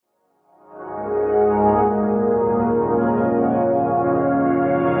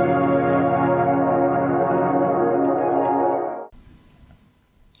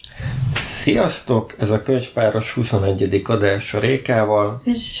Sziasztok! Ez a Könyvpáros 21. adása Rékával.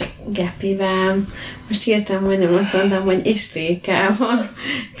 És Gepivel. Most hirtelen majdnem azt mondtam, hogy és Rékával.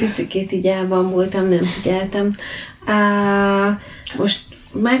 Picikét így elbambultam, nem figyeltem. Most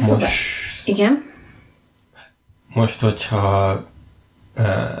megpróbál... Igen? Most, hogyha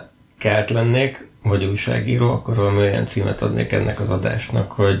kelt lennék, vagy újságíró, akkor valami olyan címet adnék ennek az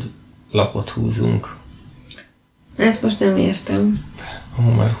adásnak, hogy lapot húzunk. Ezt most nem értem.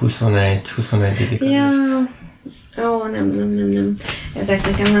 Már 21. Ja, ó, nem. Ezek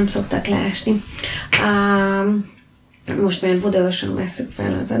nekem nem szoktak leesni. Most már Budaörsön vesszük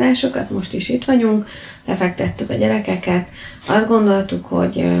fel az adásokat, most is itt vagyunk, lefektettük a gyerekeket. Azt gondoltuk,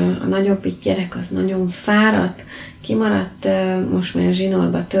 hogy a nagyobbik gyerek az nagyon fáradt, kimaradt most már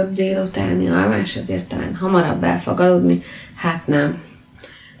zsinórba több délutáni alvás, ezért talán hamarabb el fog aludni. Hát nem.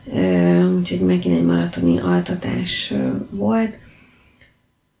 Úgyhogy megint egy maratoni altatás volt.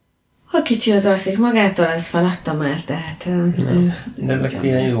 Ha kicsi az alszik magától, ez feladta már, tehát... De ezek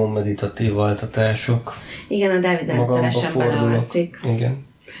ilyen jó meditatív altatások. Igen, a Dávid rendszeresen belealszik. Igen.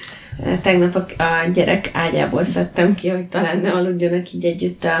 Tegnap a gyerek ágyából szedtem ki, hogy talán ne aludjanak így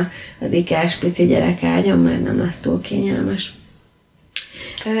együtt az IKEA-s pici gyerek ágyon, mert nem lesz túl kényelmes.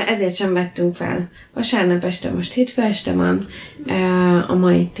 Ezért sem vettünk fel. Vasárnap este, most hétfő este van. A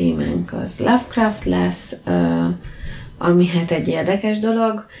mai témánk az Lovecraft lesz, ami hát egy érdekes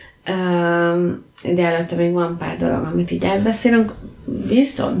dolog. De előtte még van pár dolog, amit így átbeszélünk.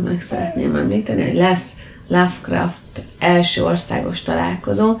 Viszont meg szeretném említeni, hogy lesz Lovecraft első országos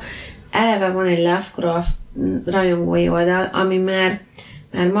találkozó. Eleve van egy Lovecraft rajongói oldal, ami már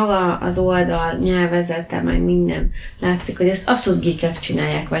maga az oldal nyelvezete, meg minden látszik, hogy ezt abszolút geekek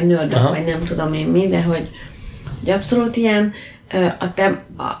csinálják, vagy nördök, vagy nem tudom én mi, de hogy abszolút ilyen,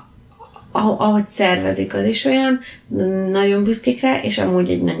 ahogy szervezik, az is olyan, nagyon büszkék rá, és amúgy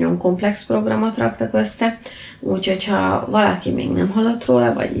egy nagyon komplex programot raktak össze, úgyhogy ha valaki még nem hallott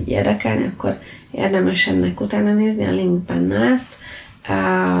róla, vagy így érdekelni, akkor érdemes ennek utána nézni, a link benne lesz.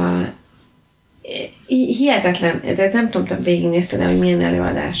 Hihetetlen, de nem tudom, te végignézted, de hogy milyen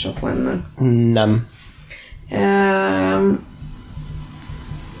előadások vannak. Nem.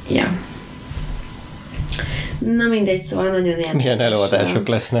 Ja. Na mindegy, szóval nagyon érdekes. Milyen előadások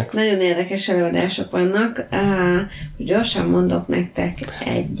lesznek? Nagyon érdekes előadások vannak. Gyorsan mondok nektek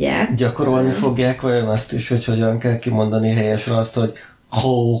egyet. Gyakorolni fogják vajon azt is, hogy hogyan kell kimondani helyesen azt, hogy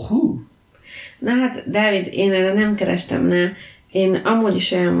hó-hú? Na hát, Dávid, én erre nem kerestem rá. Én amúgy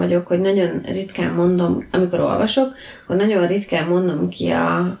is olyan vagyok, hogy nagyon ritkán mondom, amikor olvasok, hogy nagyon ritkán mondom ki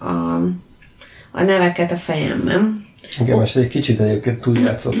a neveket a fejemben. Igen, most egy kicsit egyébként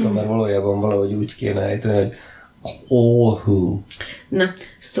túljátszottam, mert valójában valahogy úgy kéne ejteni, hogy hó-hú. Na,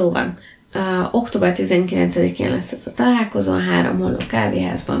 szóval, október 19-én lesz ez a találkozó, a 3 Holló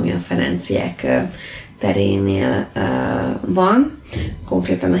kávéházban, ami a Ferenciek terénél van,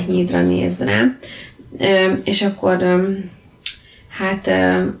 konkrétan a hídra néz rá. És akkor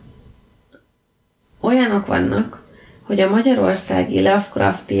olyanok vannak, hogy a Magyarországi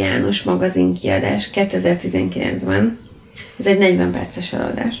Lovecraftiánus magazinkiadás 2019-ben, ez egy 40 perces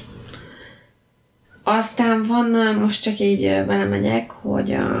előadás. Aztán van, most csak így belemegyek,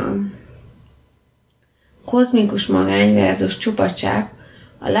 hogy a kozmikus magány versus csupacsáp,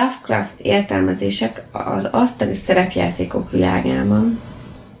 a Lovecraft értelmezések az asztali szerepjátékok világában.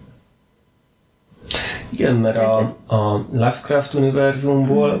 Igen, mert a Lovecraft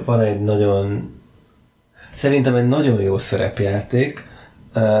univerzumból van egy szerintem egy nagyon jó szerepjáték,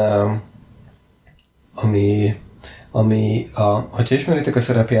 hogyha ismeritek a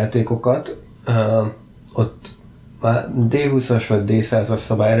szerepjátékokat, ott már D20-as vagy D100-as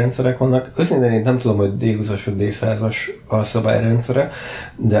szabályrendszerek vannak. Őszintén én nem tudom, hogy D20-as vagy D100-as a szabályrendszere,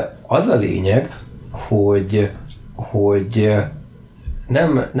 de az a lényeg, hogy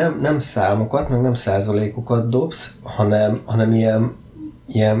nem számokat, meg nem százalékokat dobsz, hanem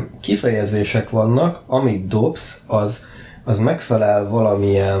ilyen kifejezések vannak, amit dobsz, az megfelel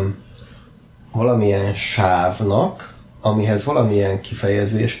valamilyen sávnak, amihez valamilyen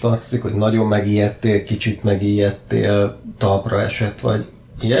kifejezés tartozik, hogy nagyon megijedtél, kicsit megijedtél, talpra esett, vagy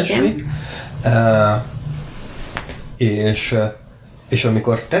ilyesmi. És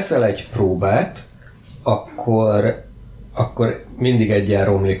amikor teszel egy próbát, akkor mindig egyen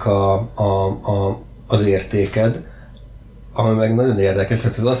romlik az értéked, ami meg nagyon érdekes,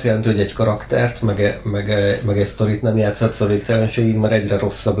 hogy ez azt jelenti, hogy egy karaktert, meg egy sztorit nem játszhatsz a végtelenségig, mert egyre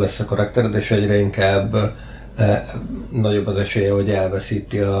rosszabb lesz a karaktered, és egyre inkább nagyobb az esélye, hogy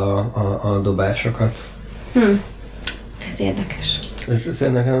elveszíti a dobásokat. Ez érdekes. Ez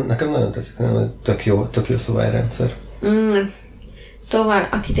nekem nagyon tetszik, tök jó szabályrendszer. Szóval,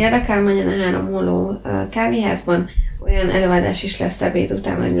 akit érdekel, menjen a 3 Holló kávéházban, olyan előadás is lesz ebéd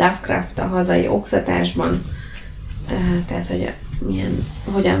után, hogy Lovecraft a hazai oktatásban, tehát, hogy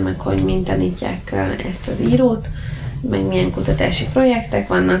hogyan meg hogy mint tanítják ezt az írót, meg milyen kutatási projektek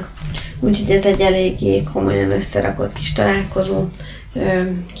vannak. Úgyhogy ez egy eléggé komolyan összerakott kis találkozó.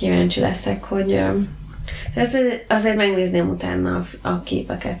 Kíváncsi leszek, hogy azért megnézném utána a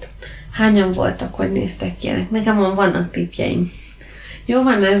képeket. Hányan voltak, hogy néztek ki ennek? Nekem vannak tippjeim. Jó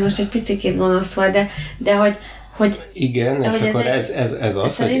van, ez most egy picikét gonosz volt, de hogy igen, és akkor ez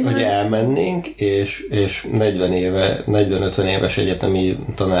az, hogy elmennénk, és 40-50 éves egyetemi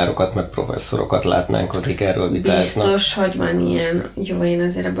tanárokat, meg professzorokat látnánk, akik erről vitáznak. Biztos, hogy van ilyen. Jó, én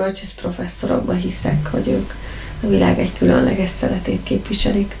azért a bölcsész professzorokban hiszek, hogy ők a világ egy különleges szeletét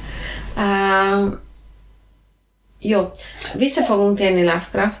képviselik. Jó, vissza fogunk térni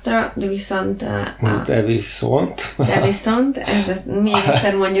Lovecraftra, de viszont, ez még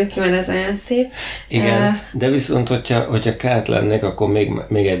egyszer mondjuk ki, mert ez olyan szép. Igen, de viszont, hogyha kelt lennék, akkor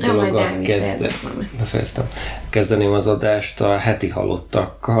még egy dologgal kezdeném az adást a heti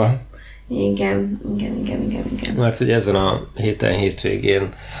halottakkal. Igen. Mert hogy ezen a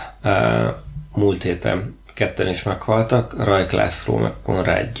hétvégén, múlt héten ketten is meghaltak, Rajk László meg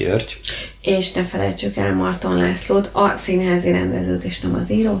Konrád György. És ne felejtsük el Marton Lászlót, a színházi rendezőt, és nem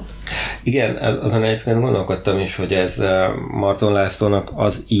az írót. Igen, azon egyébként gondolkodtam is, hogy ez Marton Lászlónak,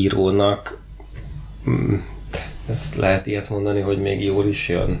 az írónak, ezt lehet ilyet mondani, hogy még jól is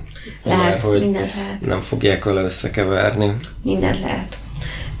jön? Lehet, mert, hogy mindent lehet. Nem fogják vele összekeverni. Mindent lehet.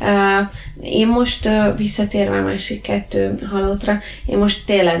 Én most visszatérve a másik 2 halottra, én most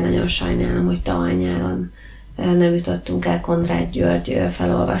tényleg nagyon sajnálom, hogy tavaly nyáron nem jutottunk el Konrád György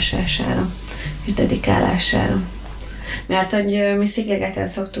felolvasására és dedikálására. Mert hogy mi Szigligeten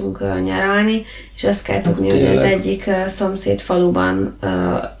szoktunk nyaralni, és azt kell tudni, hogy az egyik szomszéd faluban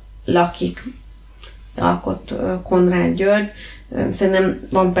alkot Konrád György. Szerintem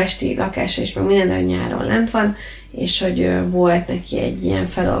van pesti lakása is, meg minden, hogy nyáron lent van, és hogy volt neki egy ilyen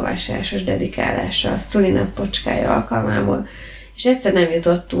felolvasásos dedikálása a szülinappocskája alkalmából, és egyszer nem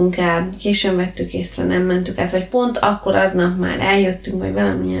jutottunk el, későn vettük észre, nem mentük át, vagy pont akkor aznap már eljöttünk, vagy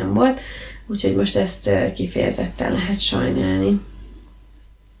valamilyen volt, úgyhogy most ezt kifejezetten lehet sajnálni.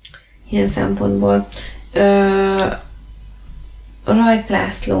 Ilyen szempontból. Rajk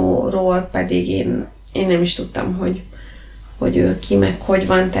Lászlóról pedig én nem is tudtam, hogy ő ki, meg hogy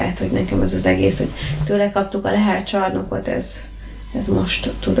van, tehát hogy nekem ez az egész, hogy tőle kaptuk a Lehel csarnokot, ez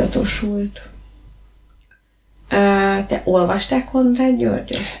most tudatosult. Te olvastál Konrád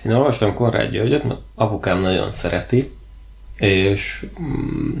Györgyöt? Én olvastam Konrád Györgyöt, mert apukám nagyon szereti, és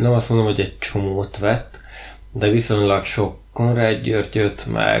nem azt mondom, hogy egy csomót vett, de viszonylag sok Konrád Györgyöt,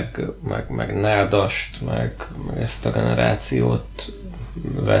 meg Nádast, meg ezt a generációt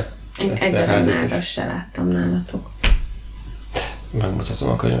vett. Én egyáltalán Nádast se láttam nálatok. Megmutatom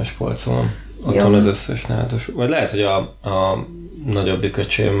a könyvespolcon. Ott van az összes Nádas. Vagy lehet, hogy a nagyobbik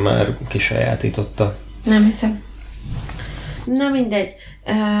öcsém már kisajátította. Nem hiszem. Na mindegy.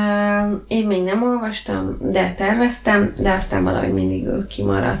 Én még nem olvastam, de terveztem, de aztán valahogy mindig ő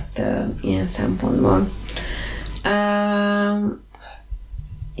kimaradt ilyen szempontból.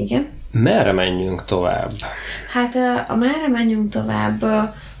 Igen? Merre menjünk tovább? Hát a merre menjünk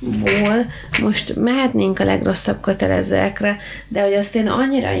továbbból most mehetnénk a legrosszabb kötelezőekre, de hogy azt én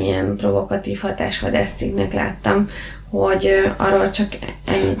annyira ilyen provokatív hatásvadászcikknek láttam, hogy arról csak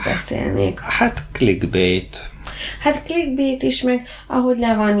ennyit beszélnék. Hát clickbait. Hát clickbait is, meg ahogy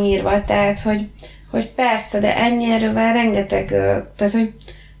le van írva, tehát hogy persze, de ennyi erővel rengeteg, tehát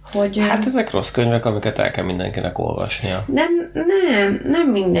hogy hát ezek rossz könyvek, amiket el kell mindenkinek olvasnia.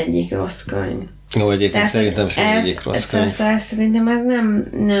 Nem mindegyik rossz könyv. Jó, egyébként szerintem sem mindegyik rossz könyv. Szerintem ez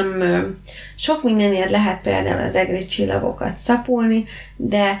nem sok mindenért lehet például az egri csillagokat szapulni,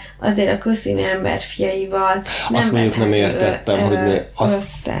 de azért a Kőszívű ember fiaival nem azt mondjuk nem értettem,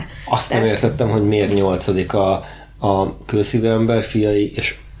 nem értettem, hogy miért 8. a Kőszívű ember fiai,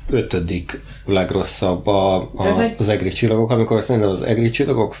 és 5. legrosszabb az egri csillagok, amikor szerintem az egri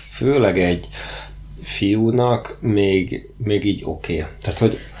csillagok főleg egy fiúnak még így oké. Tehát,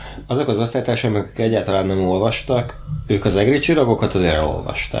 hogy azok az osztálytársaim, akik egyáltalán nem olvastak, ők az egri csillagokat azért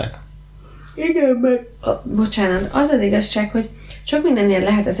elolvasták. Igen, meg... Bocsánat, az igazság, hogy sok mindennél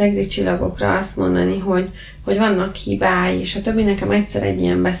lehet az egri csillagokra azt mondani, hogy vannak hibái, és a többi. Nekem egyszer egy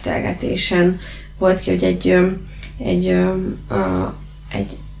ilyen beszélgetésen volt ki, hogy egy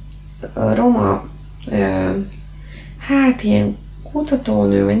roma hát ilyen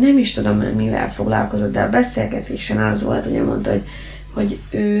kutatónő, vagy nem is tudom már mivel foglalkozott, de a beszélgetésen az volt, hogy mondta, hogy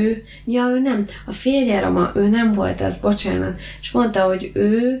ő nem, a férje roma, ő nem volt az, bocsánat, és mondta, hogy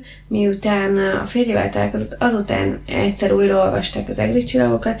ő, miután a férjével találkozott, azután egyszer újra olvasták az egri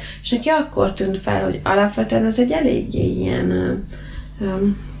csillagokat, és neki akkor tűnt fel, hogy alapvetően ez egy eléggé ilyen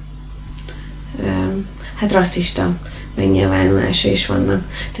hát rasszista megnyilvánulása is vannak.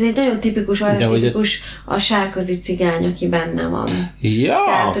 Tehát egy nagyon tipikus, a sárközi cigány, aki benne van. Ja!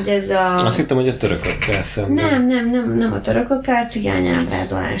 Tehát, hogy ez azt hittem, hogy a törökökkel szemben. Nem a törökökkel, a cigány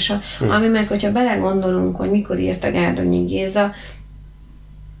ábrázolása. Ami meg, hogyha belegondolunk, hogy mikor írta Gárdonyi Géza,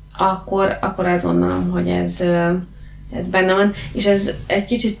 akkor azt gondolom, hogy ez benne van. És ez egy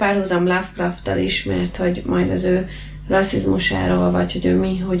kicsit párhuzam Lovecraft-tal is, mert hogy majd az ő rasszizmusáról, vagy hogy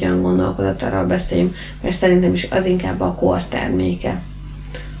ő hogyan gondolkodott, arról beszéljünk, mert szerintem is az inkább a kor terméke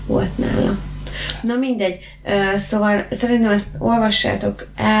volt nála. Na mindegy, szóval szerintem ezt olvassátok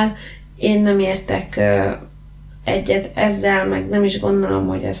el, én nem értek egyet ezzel, meg nem is gondolom,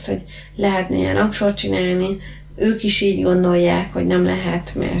 hogy lehetne ilyen rangsort csinálni, ők is így gondolják, hogy nem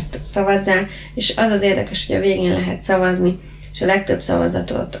lehet, mert szavazzál, és az az érdekes, hogy a végén lehet szavazni, és a legtöbb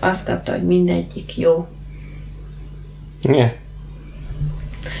szavazatot azt kapta, hogy mindegyik jó. Yeah.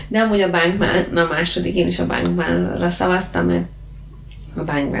 De amúgy a Bankman, a második, én is a Bankmanra szavaztam, mert a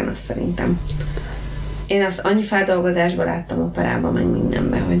Bankman az szerintem. Én azt annyi feldolgozásban láttam operában, meg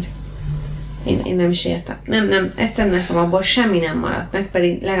mindenben, hogy én nem is értem. Nem, egyszerűen nekem abból semmi nem maradt meg,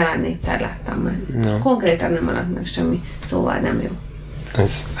 pedig legalább 4-szer láttam már. No. Konkrétan nem maradt meg semmi, szóval nem jó.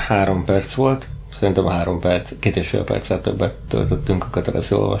 Ez 3 perc volt. Szerintem 2,5 perccel többet töltöttünk a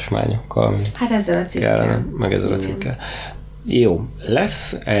kötelező olvasmányokkal. Hát ezzel a cikkkel. Meg ezzel a cikkkel. Jó,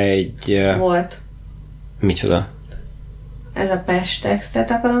 lesz egy... Volt. Micsoda? Ez a Pest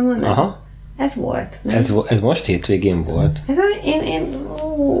textet akarod mondani? Aha. Ez volt, nem? Ez most hétvégén volt.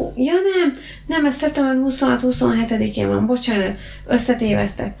 Nem, ez szeptember 26-27-én van, bocsánat,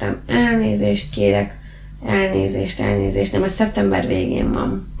 összetévesztettem, elnézést kérek, elnézést, nem, ez szeptember végén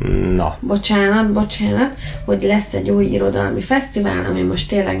van. Na. Bocsánat, hogy lesz egy új irodalmi fesztivál, ami most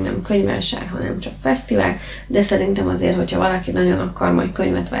tényleg nem könyvvásár, hanem csak fesztivál, de szerintem azért, hogyha valaki nagyon akar majd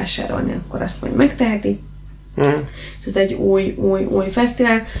könyvet vásárolni, akkor azt majd megteheti. És ez egy új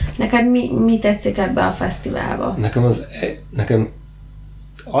fesztivál. Neked mi tetszik ebbe a fesztiválba? Nekem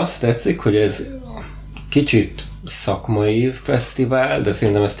azt tetszik, hogy ez kicsit szakmai fesztivál, de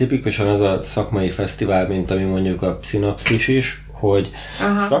szerintem ez tipikusan az a szakmai fesztivál, mint ami mondjuk a Szinopszis is, hogy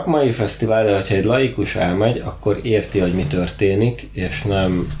szakmai fesztivál, de ha egy laikus elmegy, akkor érti, hogy mi történik, és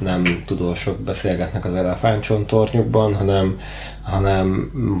nem tudósok beszélgetnek az elefántcsontornyukban,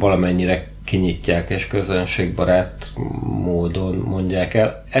 hanem valamennyire kinyitják és közönségbarát módon mondják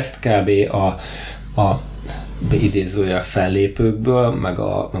el. Ezt kb. a idézőjel fellépőkből, meg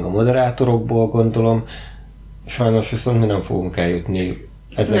a moderátorokból gondolom. Sajnos viszont mi nem fogunk eljutni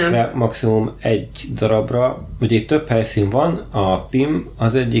ezekre, nem. Maximum egy darabra. Ugye itt több helyszín van, a PIM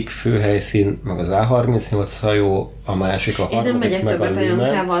az egyik fő helyszín, meg az A38 hajó, a másik a harmadik, meg a Lumen. Én nem megyek többet a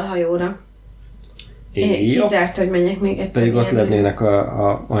Jankával hajóra. Kizárt, hogy menjek még egyszer. Pedig ott lennének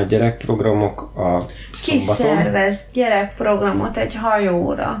a gyerekprogramok a szombaton. Ki szervez gyerekprogramot egy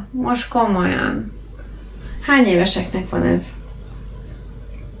hajóra? Most komolyan. Hány éveseknek van ez?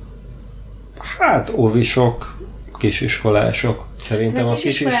 Hát óvisok, kisiskolások. Szerintem a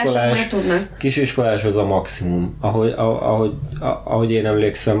kisiskolás az a maximum. Ahogy én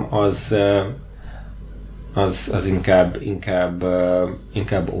emlékszem, az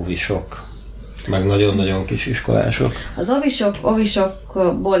inkább óvisok. Meg nagyon-nagyon kisiskolások. Az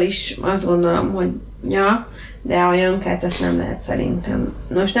óvisokból is azt gondolom, hogy de a Jankát ezt nem lehet szerintem.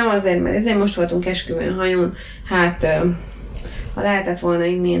 Most nem azért, mert ezért most voltunk esküvőn hajón, hát ha lehetett volna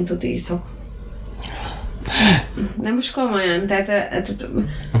inni, én tuti iszok. Nem most komolyan, tehát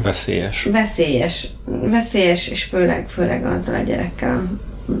veszélyes, és főleg azzal a gyerekkel,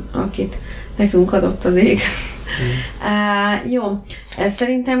 akit nekünk adott az ég. Jó,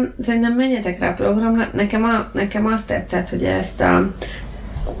 szerintem menjetek rá a programra. Nekem azt tetszett, hogy ezt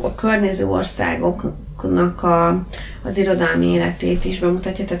a környező országoknak az irodalmi életét is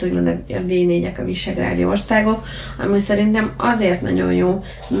bemutatja, tehát úgymond a V4-ek, a visegrádi országok, ami szerintem azért nagyon jó,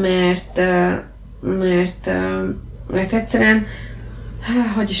 mert egyszerűen,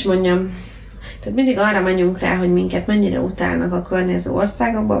 hogy is mondjam, tehát mindig arra menjünk rá, hogy minket mennyire utálnak a környező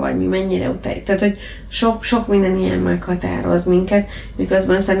országokba, vagy mi mennyire utáljuk. Tehát, hogy sok minden ilyen meghatároz minket,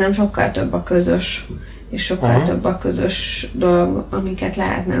 miközben szerintem sokkal több a közös, és sokkal több a közös dolog, amiket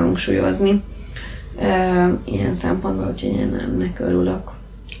lehetne hangsúlyozni. Ilyen szempontból, úgyhogy én ennek örülök.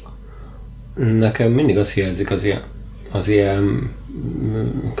 Nekem mindig azt hiányzik az ilyen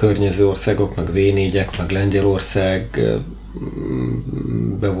környező országok, meg V4-ek, meg Lengyelország,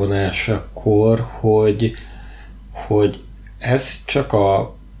 bevonásakor, hogy ez csak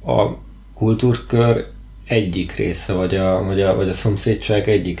a kultúrkör egyik része, vagy a szomszédság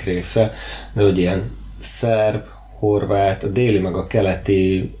egyik része, de hogy ilyen szerb, horvát, a déli meg a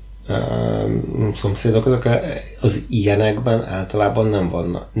keleti szomszédok, azok az ilyenekben általában nem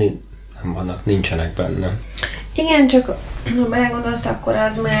vannak, nincsenek benne. Igen, csak ha belegondolsz, akkor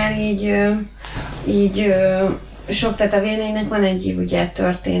az már így sok, tehát a V4-nek van egy ugye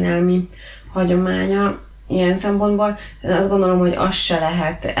történelmi hagyománya ilyen szempontból. Én azt gondolom, hogy azt se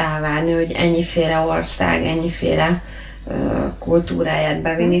lehet elvárni, hogy ennyiféle ország, ennyiféle kultúráját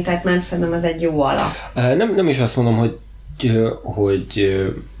bevinni, tehát már szerintem az egy jó alap. Nem is azt mondom,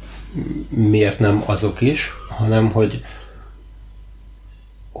 hogy miért nem azok is, hanem hogy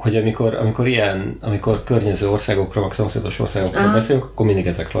amikor környező országokról, meg szomszédos országokról beszélünk, akkor mindig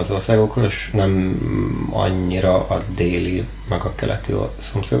ezekről az országokról, és nem annyira a déli, meg a keleti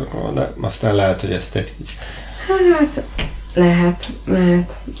szomszédokról, de aztán lehet, hogy ezt egy... Hát,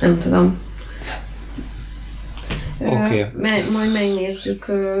 lehet, nem tudom. Okay. Majd megnézzük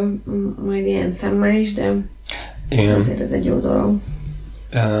majd ilyen szemmel is, de igen. Azért ez egy jó dolog.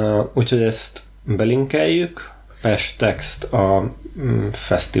 Úgyhogy ezt belinkeljük. Pest Text a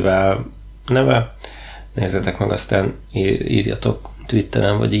fesztivál neve. Nézzetek meg, aztán írjatok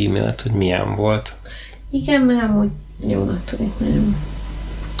Twitteren vagy e-mailt, hogy milyen volt. Igen, mert amúgy jónak tűnik nagyon.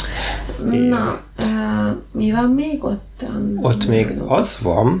 Na, mi van még ott? Ott még az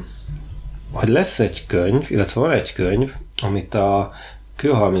van, hogy lesz egy könyv, illetve van egy könyv, amit a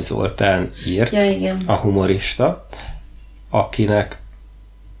Kőhalmi Zoltán írt, ja, igen. A humorista, akinek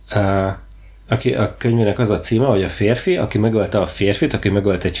a könyvének az a címe, hogy a férfi, aki megölte a férfit, aki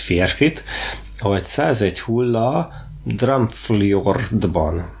megölt egy férfit, vagy 101 hulla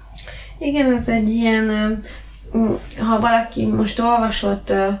Dramfljordban. Igen, ez egy ilyen, ha valaki most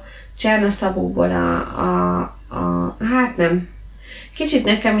olvasott Csernaszabóból hát nem, kicsit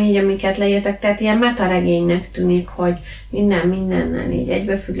nekem így, amiket leírtak, tehát ilyen metaregénynek tűnik, hogy mindennel így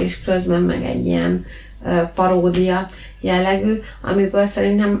egybefüggés közben, meg egy ilyen paródia jellegű, amiből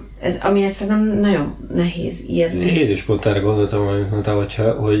szerintem, amilyet szerintem nagyon nehéz írni. Én is pont erre gondoltam, amit mondtam,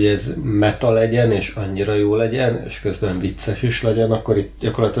 hogy ez meta legyen, és annyira jó legyen, és közben vicces is legyen, akkor itt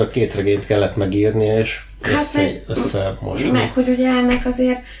gyakorlatilag 2 regényt kellett megírni, és összemosni. Meg, hogy ugye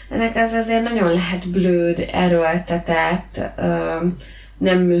ennek ez azért nagyon lehet blőd, erőltetett,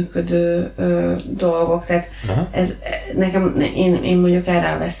 nem működő dolgok, tehát ez nekem, én mondjuk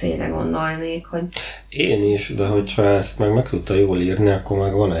erre a veszélyre gondolnék, hogy... Én is, de hogyha ezt meg tudta jól írni, akkor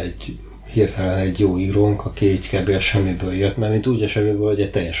meg van hirtelen egy jó írónk, aki így kb. A semmiből jött, mert mint úgy a semmiből, hogy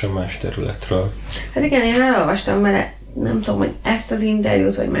egy teljesen más területről. Hát igen, én elolvastam vele, nem tudom, hogy ezt az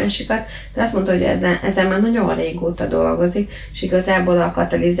interjút, vagy másikat, de azt mondta, hogy ezen már nagyon régóta dolgozik, és igazából a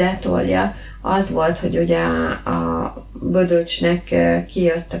katalizátorja az volt, hogy ugye a Bödöcsnek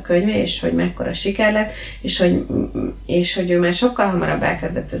kijött a könyve, és hogy mekkora siker lett, és hogy ő már sokkal hamarabb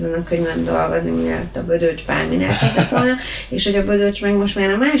elkezdett ezen a könyvön dolgozni, mielőtt a Bödöcs bármin elkezdett volna, és hogy a Bödöcs meg most már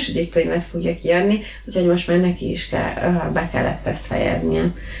a második könyvet fogja kiadni, úgyhogy most már neki is be kellett ezt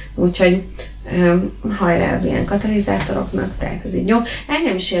fejeznie. Úgyhogy hajrá az ilyen katalizátoroknak, tehát ez így jó.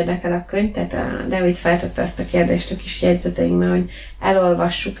 Engem is érdekel a könyv, tehát a David feltette azt a kérdést a kis jegyzeteimben, hogy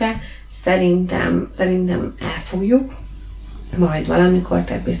elolvassuk-e. Szerintem elfogjuk majd valamikor,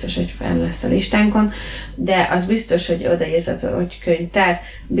 tehát biztos, hogy fel lesz a listánkon, de az biztos, hogy odaírtad, hogy könyvtár,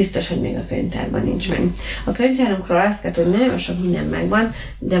 biztos, hogy még a könyvtárban nincs meg. A könyvtárunkról azt kell, hogy nagyon sok minden megvan,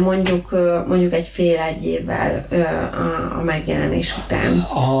 de mondjuk egy fél-egy évvel a megjelenés után.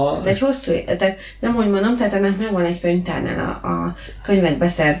 Tehát egy hosszú, tehát nem úgy mondom, tehát ennek megvan egy könyvtárnál a könyvek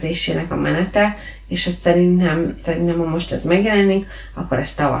beszerzésének a menete, és hogy szerintem ha most ez megjelenik, akkor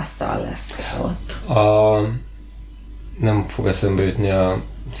ez tavasszal lesz ott. Nem fog eszembe jutni a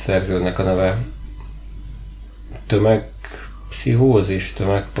szerzőnek a neve. Tömegpszichózis,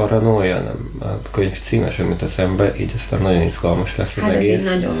 tömegparanója, nem, a könyv címe sem jut eszembe, így aztán nagyon izgalmas lesz az egész. Hát ez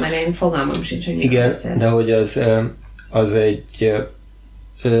így nagyon, mert én fogalmam sincs, hogy igen, de hogy az egy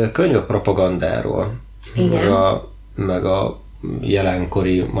könyv a propagandáról, meg a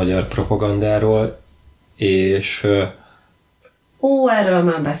jelenkori magyar propagandáról, és erről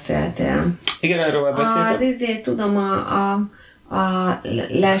már beszéltél. Igen, erről már beszéltem. Tudom, a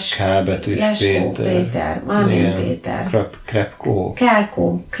Leskó Péter. Valamilyen igen. Péter. Krepko.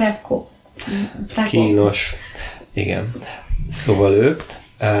 Kínos. Igen. Szóval ő.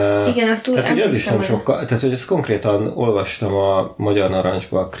 Igen, azt tehát, hogy az is nem sokkal, tehát, hogy ezt konkrétan olvastam a Magyar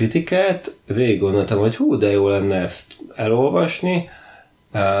Narancsba a kritikát, végig gondoltam, hogy de jó lenne ezt elolvasni,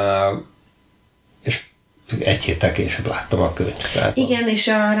 és egy héttel később láttam a könyvtárban. Igen, és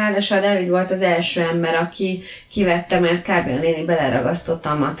ráadásul a David volt az első ember, aki kivette, mert kb. A néni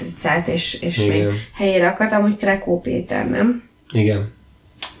beleragasztotta a matricát, és még helyére akart, amúgy Krekó Péter, nem? Igen,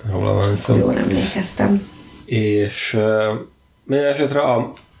 róla van szó. Jól emlékeztem. És minden esetre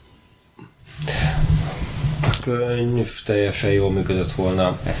a könyv teljesen jól működött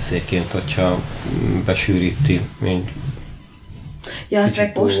volna esszéként, hogyha besűríti, mint ja, a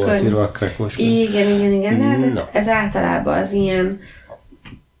Krekós könyv. Igen, de hát ez általában az ilyen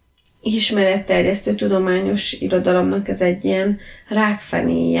ismeretterjesztő tudományos irodalomnak ez egy ilyen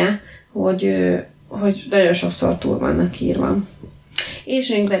rákfenéje, hogy nagyon sokszor túl vannak írva. És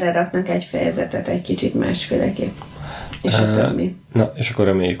még beleraknak egy fejezetet egy kicsit másféleképp. És a többi. Na, és akkor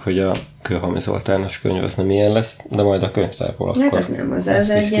reméljük, hogy a Kőhalmi Zoltános könyv az nem ilyen lesz, de majd a könyvtárból akkor... Hát az nem, az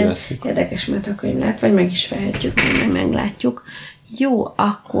egy ilyen érdekes metakönyv lehet, vagy meg is vehetjük, meg meglátjuk. Jó,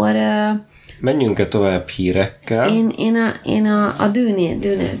 akkor... Menjünk-e tovább hírekkel? Én a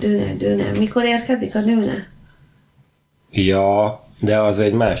Dűne. Mikor érkezik a Dűne? Ja, de az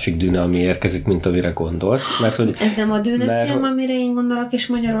egy másik Dűne, ami érkezik, mint amire gondolsz. Mert, hogy, ez nem a Dűne film, amire én gondolok, és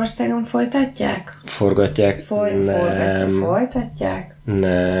Magyarországon folytatják? Forgatják? Nem. Folytatják?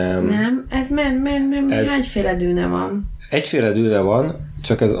 Nem. Nem? Ez hányféle Dűne van? Egyféle Dűne van,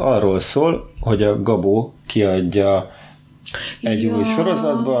 csak ez arról szól, hogy a Gabó kiadja egy új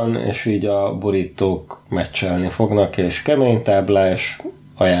sorozatban, és így a borítók meccselni fognak, és kemény táblás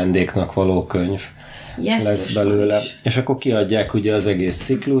ajándéknak való könyv lesz belőle. És akkor kiadják ugye az egész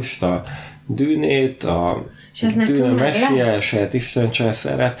ciklust, a Dűnét, a Dűne messiását, Isten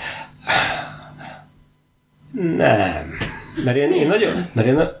császárát. Nem. Mert én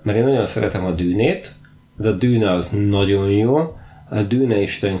nagyon szeretem a Dűnét, de a Dűne az nagyon jó. A Dűne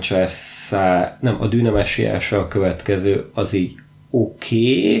Isten császár, nem, a Dűne messiása a következő, az így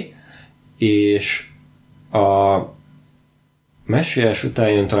oké, és a messiás után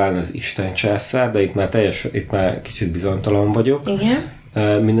jön talán az Isten császár, de itt már kicsit bizonytalan vagyok. Igen.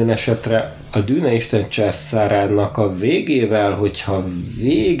 Minden esetre a Dűne Isten császárának a végével, hogyha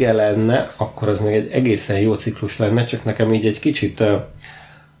vége lenne, akkor az még egy egészen jó ciklus lenne, csak nekem így egy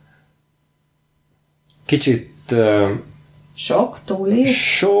kicsit sok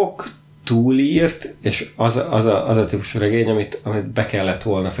túlírt, és az a típusú regény, amit be kellett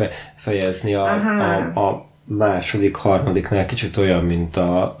volna fejezni a második, harmadiknál, kicsit olyan, mint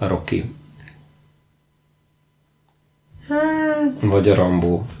a Rocky. Hát... Vagy a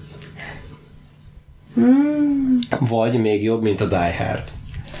Rambo. Vagy még jobb, mint a Die Hard.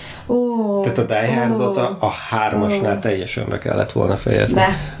 Tehát a Die Hardot a 3-asnál teljesen be kellett volna fejezni.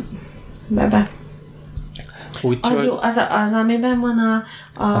 Be. Úgyhogy... Az jó, az amiben van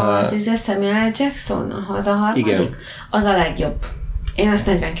az Samuel L. Jackson, az a harmadik, igen. Az a legjobb. Én azt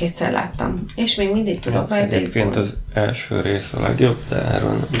 42-szer láttam. És még mindig tudok rajta. Egyébként az első rész a legjobb, de erről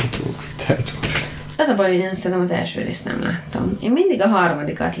nem tudunk. Tehát most... Az a baj, hogy én szerintem az első részt nem láttam. Én mindig a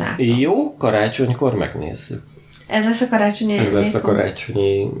harmadikat láttam. Jó, karácsonykor megnézzük. Ez lesz a karácsonyi... Ez lesz a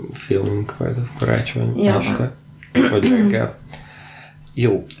karácsonyi filmünk, vagy a karácsony este. Vagy reggel.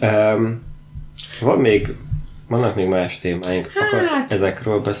 Jó. Vannak még más témáink. Akarsz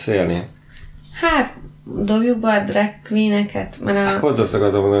ezekről beszélni? Hát, dobjuk be a drag queen-eket, mert pont azt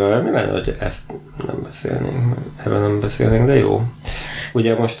akartam mondani, hogy mi lenne, hogy ezt erről nem beszélnénk, de jó.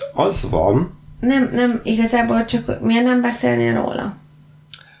 Ugye most az van... Nem, igazából csak miért nem beszélnél róla?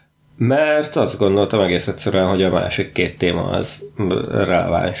 Mert azt gondoltam egész egyszerűen, hogy a másik két téma az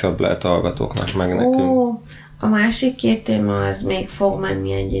relevánsabb lehet a hallgatóknak, meg nekünk. A másik két téma az még fog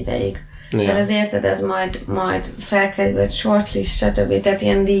menni egy ideig. Ja. Mert az érted, ez majd felkerült shortlist, stb. Tehát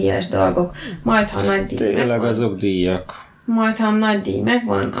ilyen díjas dolgok. Majd, ha nagy díj tényleg megvan. Azok díjak. Majd, ha nagy díj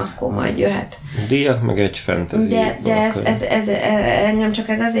megvan, akkor majd jöhet. Díjak, meg egy fantasy. De ez engem csak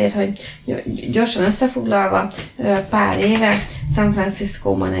ez azért, hogy gyorsan összefoglalva, pár éve San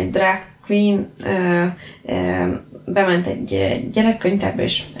Franciscóban egy drag queen bement egy gyerekkönyvtárba,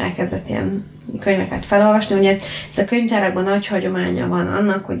 és elkezdett ilyen könyveket felolvasni. Ugye ez a könyvtárakban nagy hagyománya van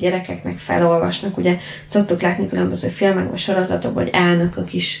annak, hogy gyerekeknek felolvasnak. Ugye szoktuk látni különböző filmekben, sorozatokban, hogy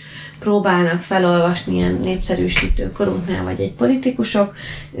elnökök is próbálnak felolvasni ilyen népszerűsítő korunknál, vagy egy politikusok.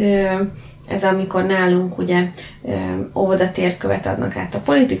 Ez amikor nálunk ugye óvodatérkövet adnak át a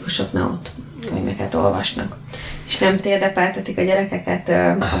politikusoknak, ott könyveket olvasnak. És nem térdepáltetik a gyerekeket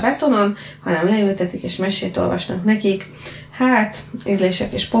a betonon, hanem leültetik és mesét olvasnak nekik. Hát,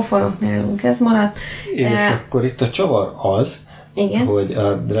 ízlések és pofonok, nálunk ez maradt. És akkor itt a csavar az, igen? Hogy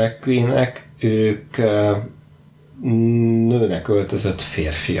a drag queen-ek, ők nőnek öltözött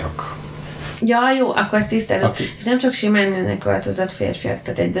férfiak. Ja, jó, akkor ezt tisztelem. És nem csak simán nőnek öltözött férfiak,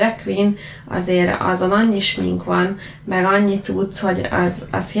 tehát egy drag queen azért azon annyi smink van, meg annyi cucc, hogy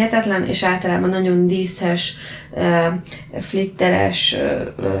az hihetetlen, és általában nagyon díszes, flitteres,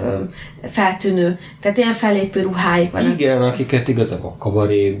 feltűnő, tehát ilyen fellépő ruháik vannak. Igen, akiket igazából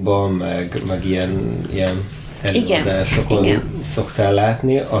kabarékban, meg ilyen előadásokon szoktál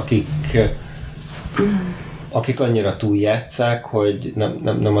látni, akik annyira túljátszák, hogy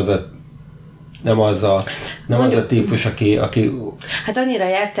nem az a típus, aki... Hát annyira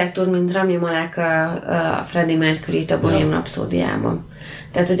játsszák túl, mint Rami Malek a Freddie Mercury-t a Bohém Rhapsódiában.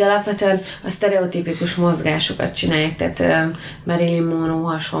 Tehát, hogy alapvetően a sztereotipikus mozgásokat csinálják, tehát Marilyn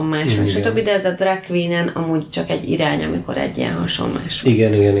Monroe hasonmás, meg stb. De ez a drag queen-en amúgy csak egy irány, amikor egy ilyen hasonmás van.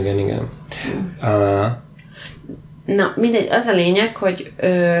 Igen. Na, mindegy, az a lényeg,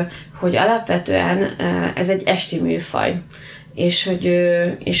 hogy alapvetően ez egy esti műfaj. És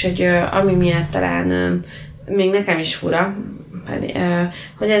hogy ami miatt talán még nekem is fura,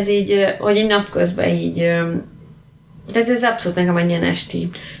 hogy ez így, hogy egy napközben így, tehát ez abszolút nekem egy ilyen esti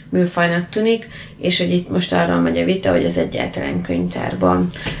műfajnak tűnik, és hogy itt most arról megy a vita, hogy ez egyáltalán könyvtárban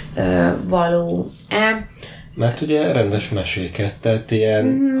való-e. Mert ugye rendes meséket, tehát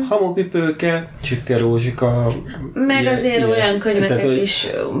ilyen Hamupipőke, Csipke Rózsika... Meg azért olyan könyveket tehát, is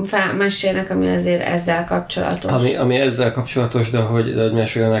mesélnek, ami azért ezzel kapcsolatos. Ami ezzel kapcsolatos, de hogy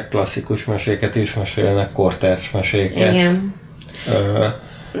mesélnek klasszikus meséket is, mesélnek kortárs meséket. Igen.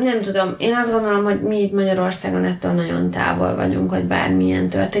 Nem tudom, én azt gondolom, hogy mi itt Magyarországon ettől nagyon távol vagyunk, hogy bármilyen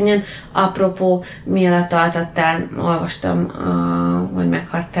történjen. Apropó, mi alatt altattál, olvastam, hogy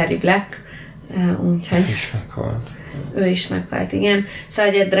meghalt Terry Black, úgyhogy... is meghalt. Ő is meghalt, igen.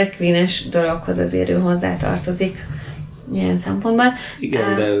 Szóval egy drag queen-es dologhoz azért ő hozzátartozik ilyen szempontból.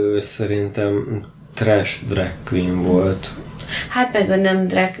 Igen, de ő szerintem trash drag queen volt. Hát meg ő nem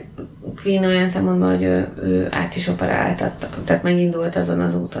drag queen olyan szempontból, hogy ő át is operáltatta, tehát megindult azon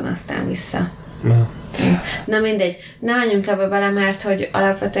az úton, aztán vissza. Na mindegy, ne menjünk ebbe bele, mert hogy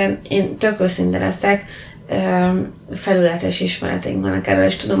alapvetően én tök őszinte leszek, felületes ismereteink vannak erről,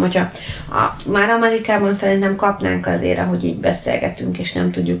 és tudom, hogyha már Amerikában szerintem kapnánk azért, ahogy így beszélgetünk, és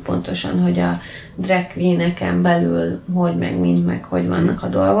nem tudjuk pontosan, hogy a drag queen-eken belül hogy meg mind, meg hogy vannak a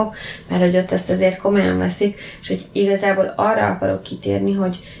dolgok, mert hogy ott ezt azért komolyan veszik, és hogy igazából arra akarok kitérni,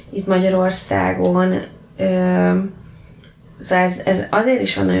 hogy itt Magyarországon szóval ez azért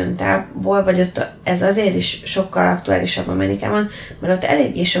is van nagyon távol, vagy ott ez azért is sokkal aktuálisabb Amerikában, mert ott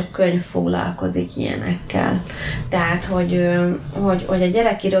eléggé sok könyv foglalkozik ilyenekkel. Tehát, hogy a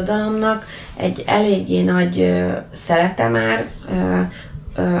gyerekirodalomnak egy eléggé nagy szelete már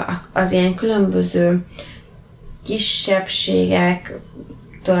az ilyen különböző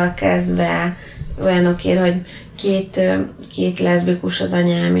kisebbségektől kezdve olyanokért, hogy két leszbikus az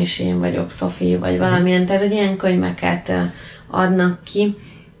anyám, és én vagyok Sophie, vagy valamilyen, tehát hogy ilyen könyveket adnak ki.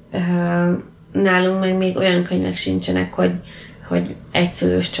 Nálunk meg még olyan könyvek sincsenek, hogy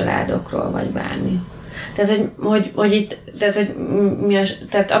egyszülős családokról, vagy bármi. Tehát, hogy itt, tehát, hogy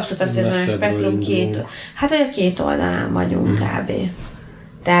tehát abszolút azt érzem, hogy a spektrum hogy a két oldalán vagyunk kb.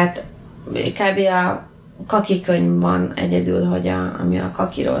 Tehát kb. A kaki könyv van egyedül, hogy ami a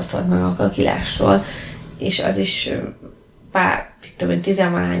kakiról szólt, meg a kakilásról, és az is pár,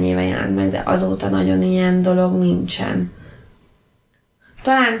 10-valahány éve jelent meg, de azóta nagyon ilyen dolog nincsen.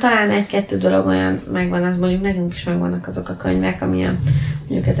 Talán egy-kettő dolog olyan megvan, az mondjuk nekünk is megvannak azok a könyvek, amilyen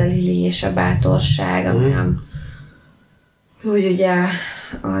mondjuk ez a Lili és a bátorság, amilyen hogy ugye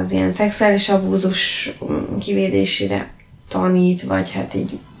az ilyen szexuális abúzus kivédésére tanít, vagy hát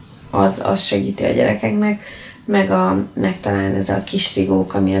így az segíti a gyerekeknek, meg talán ez a kis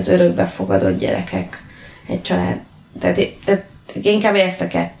rigók, ami az örökbefogadott gyerekek egy család. Tehát inkább ezt a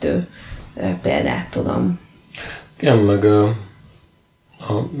kettő példát tudom. Igen, meg a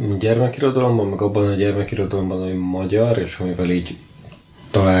gyermekirodalomban, meg abban a gyermekirodalomban, ami magyar, és amivel így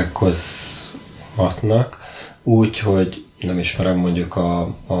találkozhatnak, úgy, hogy nem ismerem mondjuk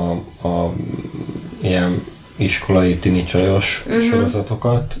a ilyen iskolai tini csajos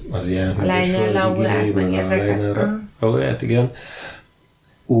sorozatokat, az ilyen a Leiner Laurát, meg ezeket. Laurát, igen.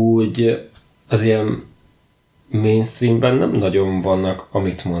 Úgy az ilyen mainstreamben nem nagyon vannak,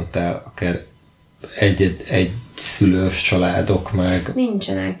 amit mondtál, akár egy szülős családok meg.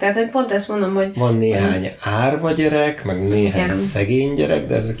 Nincsenek, tehát hogy pont ezt mondom, hogy... Van néhány árva gyerek, meg néhány szegény gyerek,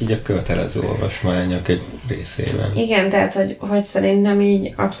 de ezek így a kötelező olvasmányok egy részében. Igen, tehát hogy szerintem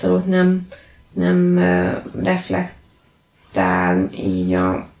így abszolút nem reflektál így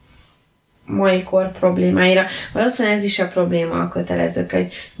a mai kor problémáira. Valószínűleg ez is a probléma a kötelezők,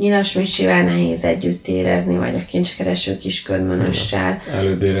 hogy Nyilas Misivel nehéz együtt érezni, vagy a Kincskereső Kisködmönössel.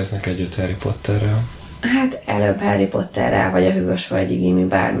 Előbb éreznek együtt Harry Potterrel. Hát előbb Harry Potterrel, vagy a Hűvös Völgyi Gimi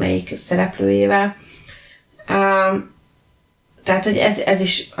bármelyik szereplőjével. Tehát, hogy ez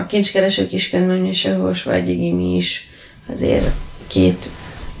is, a Kincskereső Kisködmönös és a Hűvös Völgyi Gimi is azért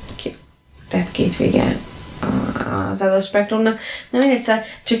két vége az adott spektrumnak. Na mindegy, szóval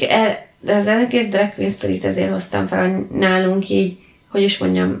csak az egész drag queen sztorit ezért hoztam fel, hogy nálunk így, hogy is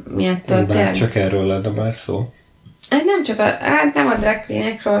mondjam, miattól. Bár csak erről lenne már szó. Hát nem a drag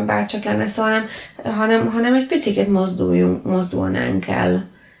queenekről bárcsak lenne szó, hanem egy picit mozdulnánk el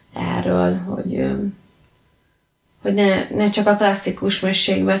erről, hogy ne csak a klasszikus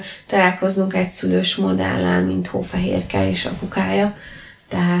mesékben találkozzunk egy szülős modellel, mint Hófehérke és apukája.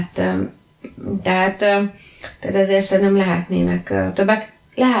 Tehát ezért szerintem lehetnének többek.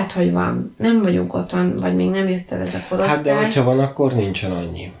 Lehet, hogy van. Nem vagyunk otthon, vagy még nem jött el ez a korosztály. Hát de hogyha van, akkor nincsen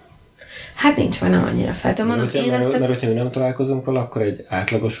annyi. Hát nincs, nem annyira feltől. Mert hogyha mi nem találkozunk vele, akkor egy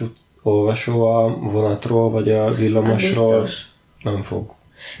átlagos olvasó a vonatról, vagy a villamosról nem fog.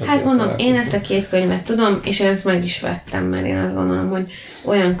 Hát mondom, én ezt a 2 könyvet tudom, és én ezt meg is vettem, mert én azt gondolom, hogy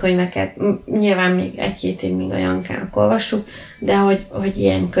olyan könyveket, nyilván még 1-2 év még a Jankának olvassuk, de hogy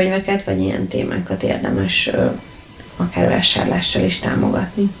ilyen könyveket, vagy ilyen témákat érdemes akár vásárlással is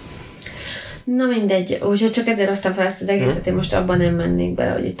támogatni. Na mindegy, úgyhogy csak ezért hoztam fel ezt az egészet, én most abban nem mennék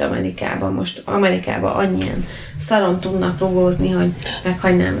bele, hogy itt Amerikában annyian szaron tudnak rugózni, hogy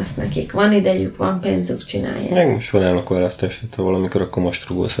meghagynám ezt nekik. Van idejük, van pénzük, csinálják. Meg most van elnök-választás, ha valamikor, akkor most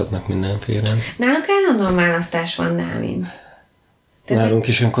rugózhatnak mindenféle. Nálunk állandóan választás van, Dávid. Nálunk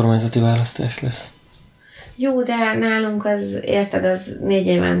is önkormányzati választás lesz. Jó, de nálunk az 4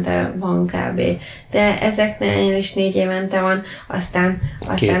 évente van kb. De ezeknél is 4 évente van, aztán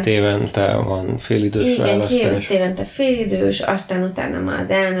 2 évente van félidős választás. Igen, 2 évente félidős, aztán utána már az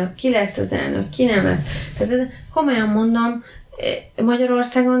elnök, ki lesz az elnök, ki nem lesz. Tehát komolyan mondom,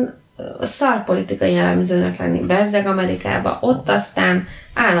 Magyarországon szarpolitikai jellemzőnek lenni, bezzeg Amerikában, ott aztán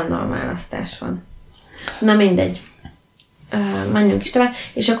állandóan választás van. Na mindegy. Menjünk is tovább,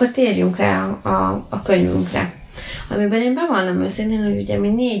 és akkor térjünk rá a könyvünkre. Amiben én bevallom őszintén, hogy ugye mi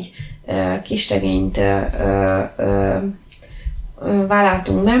 4 kisregényt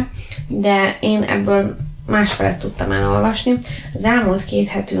vállaltunk be, de én ebből másfelet tudtam elolvasni. Az elmúlt 2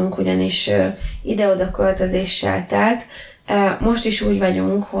 hetünk ugyanis ide-oda költözéssel telt. Most is úgy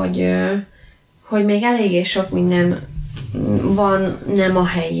vagyunk, hogy még eléggé sok minden van nem a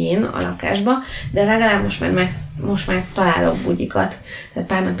helyén a lakásban, de legalább most már találok bugyikat. Tehát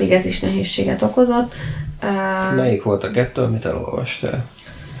pár napig ez is nehézséget okozott. Melyik volt a 2, amit elolvastál?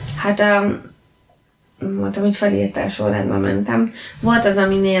 Hát, amit felírtál, sorrendben mentem. Volt az,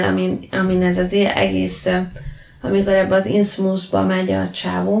 amin ez az egész, amikor ebbe az Innsmouthba megy a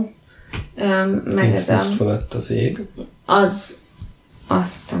csávó. Innsmouth felett az ég. Azt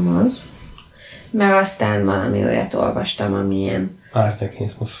hiszem az. Meg aztán valami olyat olvastam, amilyen... Árnyak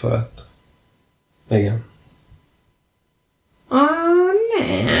Innsmouth felett. Igen.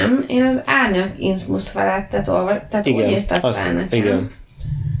 Nem, én az Árnyak Innsmouth felettet olvastam, tehát igen, úgy írtad fel nekem. Igen.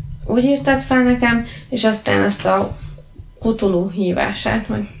 Úgy írtad fel nekem, és aztán azt a Cthulhu hívását,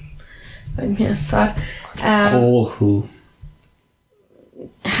 vagy mi a szar.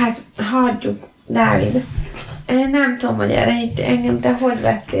 Hát, hagyjuk, Dávid. Én nem tudom, hogy erre itt engem te hogy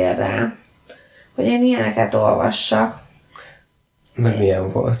vettél rá, hogy én ilyeneket olvassak. Meg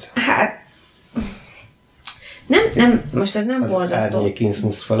milyen volt? Hát, nem, most ez nem borzasztó. Az Árnyék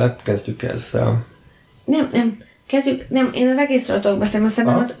Innsmouth felett, kezdjük ezzel. Én az egészről tudok beszélni,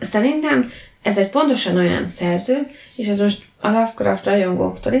 szerintem ez egy pontosan olyan szerző, és ez most a Lovecraft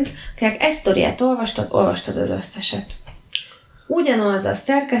rajongóktól is, akinek egy sztoriát olvastad az összeset. Ugyanaz a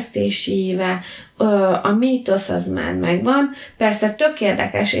szerkesztési íve, a mítosz az már megvan, persze tök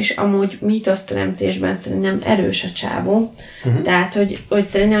érdekes, és amúgy mítoszteremtésben szerintem erős a csávó, tehát, hogy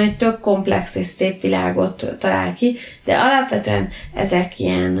szerintem egy tök komplex és szép világot talál ki, de alapvetően ezek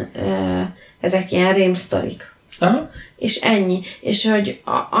ilyen rémsztorik. Aha. És ennyi. És hogy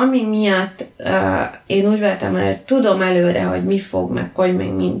ami miatt én úgy vettem el, hogy tudom előre, hogy mi fog, meg hogy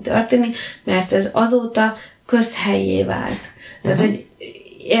meg mind történni, mert ez azóta közhellyé vált. Tehát, hogy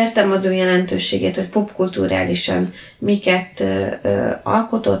értem az ő jelentőségét, hogy popkulturálisan miket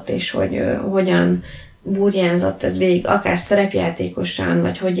alkotott, és hogy hogyan burjánzott ez végig, akár szerepjátékosan,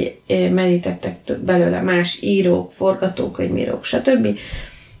 vagy hogy merítettek belőle más írók, forgatókönyvírók, stb.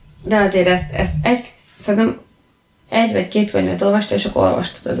 De azért ezt szerintem 1 vagy 2 könyvet olvastál, és akkor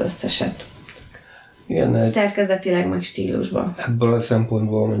olvastad az összeset. Igen, szerkezetileg meg stílusban. Ebből a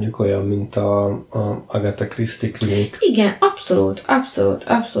szempontból mondjuk olyan, mint a Agatha Christie klinik. Igen,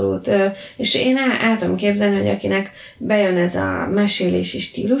 abszolút. És én el tudom képzelni, hogy akinek bejön ez a mesélési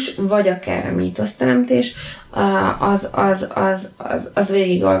stílus, vagy akár a mítoszteremtés, az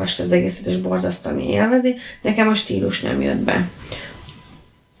végigolvasta az egészet, és borzasztóan élvezi. Nekem a stílus nem jött be.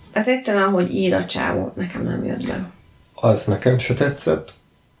 Tehát egyszerűen, ahogy ír a csávó, nekem nem jött be. Az nekem se tetszett,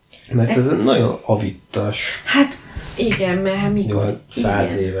 mert ez nagyon avittas. Hát igen, mert mikor? Jó,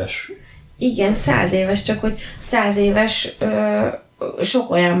 100 éves. Igen, 100 éves, csak hogy 100 éves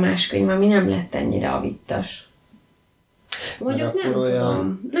sok olyan más könyv, ami nem lett ennyire avittas. Mondjuk nem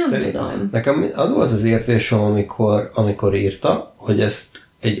tudom. Nekem az volt az érzésem, amikor írta, hogy ezt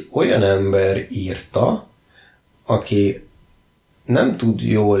egy olyan ember írta, aki nem tud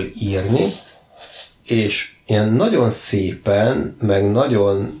jól írni, és ilyen nagyon szépen, meg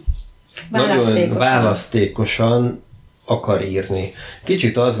nagyon választékosan akar írni.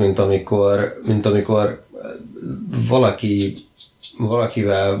 Kicsit az, mint amikor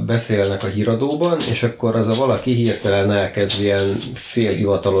valakivel beszélnek a híradóban, és akkor az a valaki hirtelen elkezd ilyen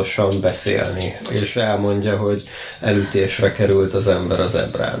félhivatalosan beszélni, és elmondja, hogy elütésre került az ember az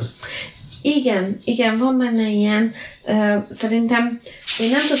ebrán. Igen, van benne ilyen. Szerintem én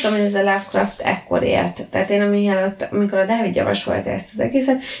nem tudtam, hogy ez a Lovecraft ekkor élt. Tehát én amikor a Dávid javasolta ezt az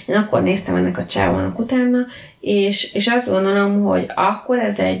egészet, én akkor néztem ennek a csávónak utána, és azt gondolom, hogy akkor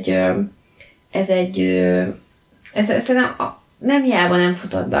ez szerintem nem hiába nem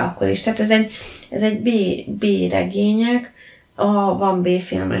futott be akkor is. Tehát ez egy B-regények, van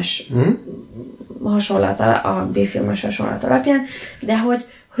B-filmes hasonlat, a B-filmes hasonlat alapján, de hogy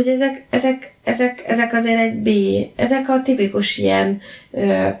ezek azért ezek a tipikus ilyen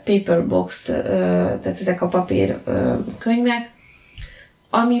paperbox, tehát ezek a papír könyvek,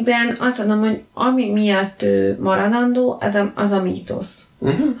 amiben azt mondom, hogy ami miatt ő maradandó, az a mítosz.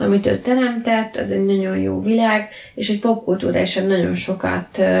 Amit ő teremtett, az egy nagyon jó világ, és egy popkultúrásan nagyon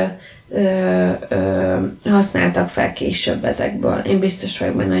sokat használtak fel később ezekből. Én biztos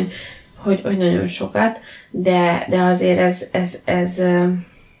vagyok benne, hogy nagyon sokat, de azért ez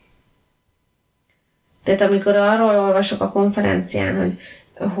tehát amikor arról olvasok a konferencián,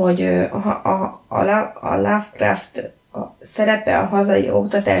 hogy a Lovecraft szerepe a hazai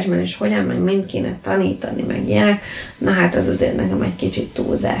oktatásban, és hogyan meg mind kéne tanítani, meg ilyenek, na hát az azért nekem egy kicsit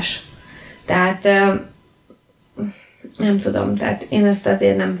túlzás. Tehát nem tudom, tehát én ezt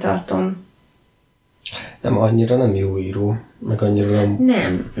azért nem tartom. Nem, annyira nem jó író, meg annyira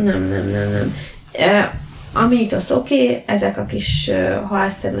nem... Nem. A mítosz oké, ezek a kis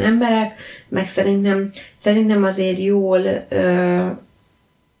halszerű emberek, meg szerintem azért jól,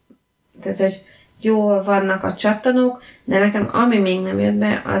 tehát hogy jól vannak a csattanók, de nekem ami még nem jött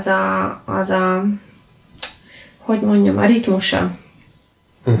be, az a hogy mondjam, a ritmusa.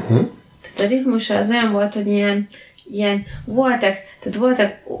 Tehát a ritmusa az olyan volt, hogy ilyen voltak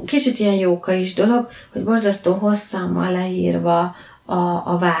kicsit ilyen jóka is dolog, hogy borzasztó hosszan van leírva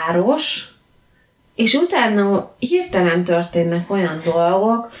a város, és utána hirtelen történnek olyan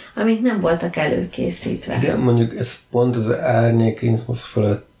dolgok, amik nem voltak előkészítve. Igen, mondjuk ez pont az Árnyékinizmus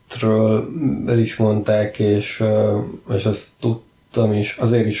fölöttről el is mondták, és azt tudtam is,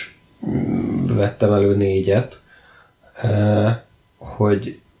 azért is vettem elő 4-et,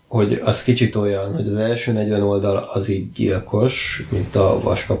 hogy az kicsit olyan, hogy az első 40 oldal az így gyilkos, mint a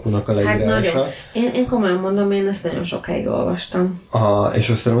Vaskapunak a leírása. Hát én komolyan mondom, én ezt nagyon sokáig olvastam. És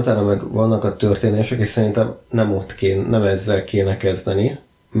aztán utána meg vannak a történések, és szerintem nem ezzel kéne kezdeni,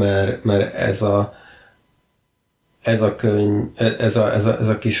 mert ez a könyv, ez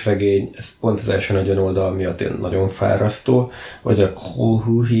a kis regény, ez pont az első 40 oldal miatt nagyon fárasztó, vagy a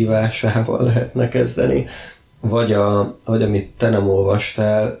Kóhú hívásával lehetne kezdeni, vagy amit te nem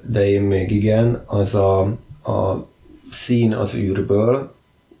olvastál, de én még igen, az a Szín az űrből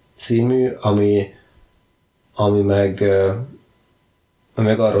című, ami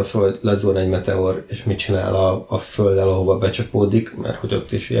meg arról szól, hogy lezuhan egy meteor, és mit csinál a Földdel, ahova becsapódik, mert hogy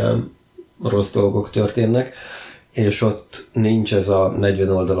ott is ilyen rossz dolgok történnek, és ott nincs ez a 40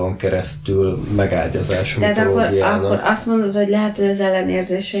 oldalon keresztül megágyazás a mitológiának. Akkor azt mondod, hogy lehet, hogy az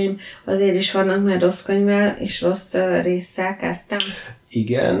ellenérzéseim azért is vannak, mert rossz könyvvel és rossz résszel kezdtem?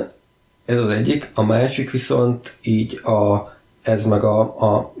 Igen, ez az egyik. A másik viszont így ez meg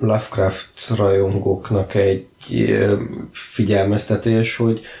a Lovecraft rajongóknak egy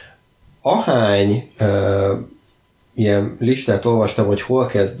ilyen listát olvastam, hogy hol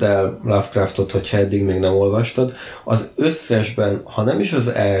kezd el Lovecraftot, hogyha eddig még nem olvastad, az összesben, ha nem is az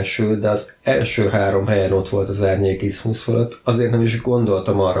első, de az első 3 helyen ott volt az Árnyékizmusz fölött, azért nem is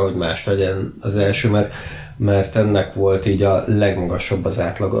gondoltam arra, hogy más legyen az első, mert ennek volt így a legmagasabb az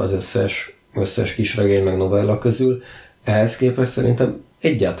átlaga az összes kisregény meg novella közül. Ehhez képest szerintem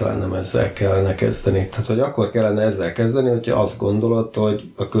egyáltalán nem ezzel kellene kezdeni. Tehát, hogy akkor kellene ezzel kezdeni, hogyha azt gondolod,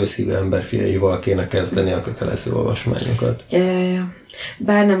 hogy a közhívő ember fiaival kéne kezdeni a kötelező olvasmányokat. Ja.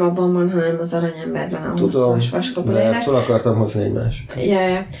 Bár nem abban van, hanem az Aranyemberben, a hosszús vaskapul élet. Tudom, fel akartam hozni egy másik.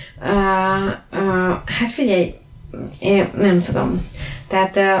 Ja. Hát figyelj, én nem tudom.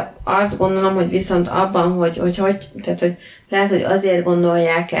 Tehát azt gondolom, hogy viszont abban, hogy lehet, hogy azért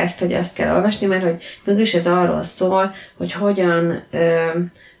gondolják ezt, hogy azt kell olvasni, mert hogy mégis ez arról szól, hogy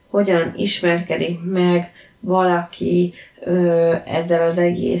hogyan ismerkedik meg valaki ezzel az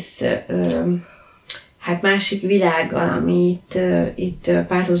egész hát másik világgal, ami itt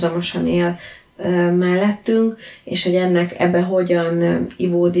párhuzamosan él mellettünk, és hogy ebbe hogyan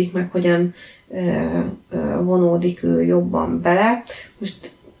ivódik, meg hogyan vonódik ő jobban bele.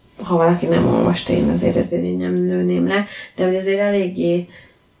 Most, ha valaki nem olvasta, én azért én nem lőném le, de hogy azért eléggé,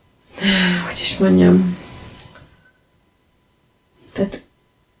 hogy is mondjam, tehát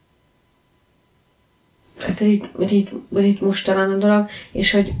ritmustalan a dolog,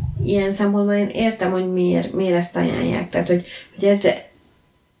 és hogy ilyen szempontból én értem, hogy miért ezt ajánlják. Tehát, hogy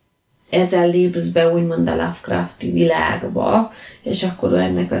ezzel lépsz be úgymond a Lovecrafti világba, és akkor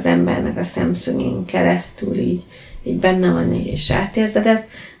ennek az embernek a szemszögén keresztül így benne van, és átérzed ezt,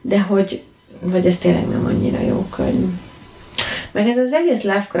 de hogy ez tényleg nem annyira jó könyv. Meg ez az egész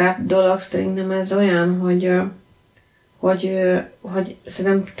Lovecraft dolog szerintem ez olyan, hogy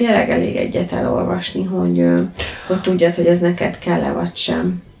szerintem tényleg elég egyet elolvasni, hogy tudjad, hogy ez neked kell-e vagy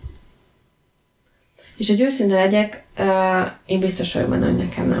sem. És hogy őszinte legyek, én biztos vagyok benne, hogy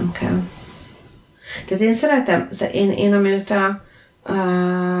nekem nem kell. Tehát én szeretem, én amióta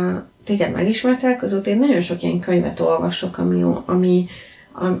téged megismertek, azóta én nagyon sok ilyen könyvet olvasok,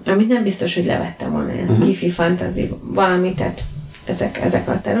 amit nem biztos, hogy levettem volna, ilyen sci-fi, fantasy, valami, tehát ezek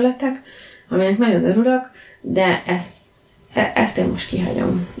a területek, aminek nagyon örülök, de ezt én most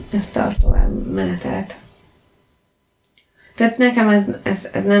kihagyom, ezt a tovább menetet. Tehát nekem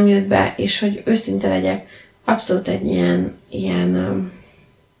ez nem jött be, és hogy őszinte legyek, abszolút egy ilyen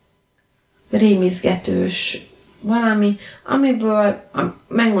rémizgetős valami, amiből,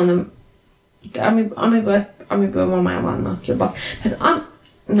 megmondom, amiből ma már vannak jobbak.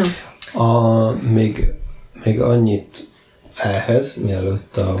 Még annyit ehhez,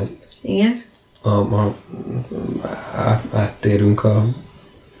 mielőtt igen? áttérünk a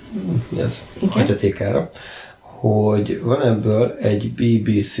hagyatékára, hogy van ebből egy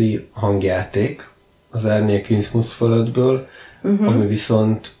BBC hangjáték az Árnyékizmusz fölöttből, ami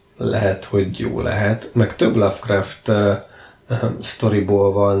viszont lehet, hogy jó lehet, meg több Lovecraft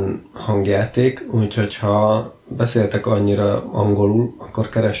sztoriból van hangjáték, úgyhogy ha beszéltek annyira angolul, akkor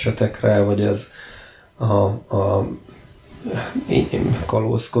keressetek rá, vagy ez a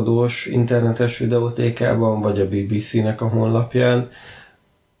kalózkodós internetes videótékában, vagy a BBC-nek a honlapján,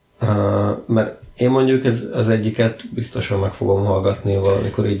 mert én mondjuk az egyiket biztosan meg fogom hallgatni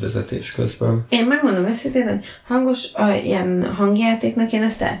valamikor így vezetés közben. Én megmondom őszintén, hogy ilyen hangjátéknak én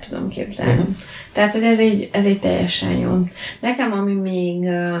ezt el tudom képzelni. Tehát, hogy ez így teljesen jó. Nekem, ami még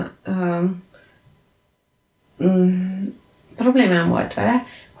problémám volt vele,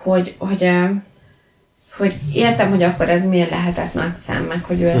 hogy értem, hogy akkor ez miért lehetett nagy szám, meg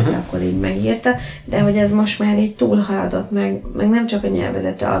hogy ő ezt akkor így megírta, de hogy ez most már így túlhaladott, meg nem csak a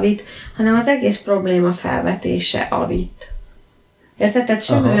nyelvezete avit, hanem az egész probléma felvetése avit. Érted? Tehát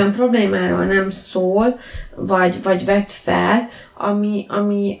semmi olyan problémáról nem szól, vagy vet fel,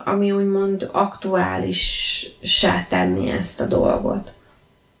 ami úgymond aktuálissá tenni ezt a dolgot.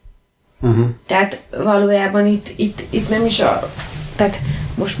 Tehát valójában itt nem is tehát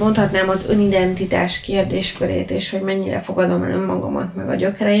most mondhatnám az önidentitás kérdéskörét, és hogy mennyire fogadom el önmagamat, meg a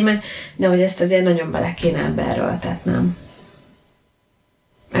gyökereimet, de hogy ezt azért nagyon bele kéne ebbe erőltetnem.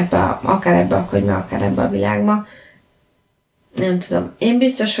 Akár ebbe a könyvbe, akár ebbe a világba. Nem tudom. Én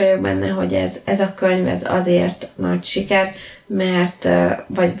biztos vagyok benne, hogy ez a könyv ez azért nagy siker, mert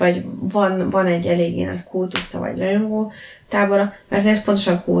vagy van egy eléggé nagy kultusza, vagy rajongó tábora, mert ez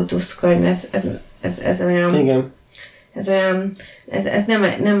pontosan kultuszkönyv, ez olyan... Igen. Ez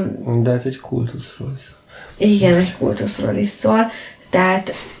nem... De hát egy kultuszról is szól. Igen, egy kultuszról is szól.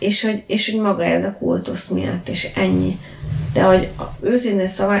 Tehát, és hogy maga ez a kultusz miatt, és ennyi. De hogy őszintén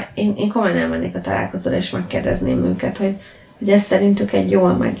szóval, én komolyan elmennék a találkozóra, és megkérdezném őket, hogy ez szerintük egy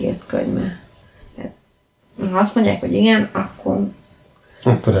jól megírt könyv. Ha azt mondják, hogy igen,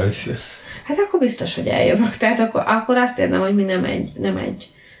 akkor el is jössz. hát akkor biztos, hogy eljövök. Tehát akkor azt értem, hogy mi nem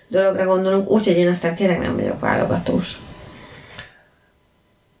egy dologra gondolunk, úgyhogy én aztán tényleg nem vagyok válogatós.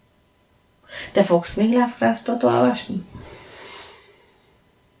 Te fogsz még Lovecraftot olvasni?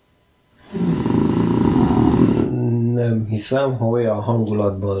 Nem hiszem, ha olyan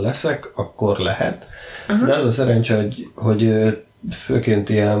hangulatban leszek, akkor lehet. Aha. De az a szerencse, hogy főként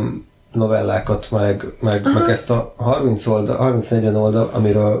ilyen novellákat, meg ezt a 30-40 oldal,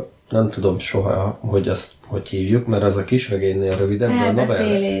 amiről nem tudom soha, hogy azt hogy hívjuk, mert az a kisregénynél rövidebb, de a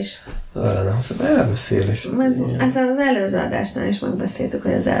elbeszélés. Elbeszélés. Ez az előző adásnál is megbeszéltük,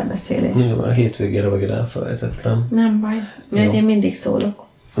 hogy az elbeszélés. A hétvégére meg elfelejtettem. Nem baj, mert én mindig szólok.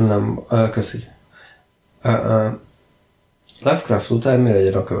 Nem, köszi. Lovecraft után mi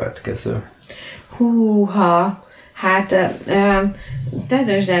legyen a következő? Húha, hát te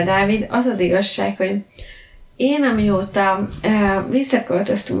döntsd el, Dávid, az az igazság, hogy én amióta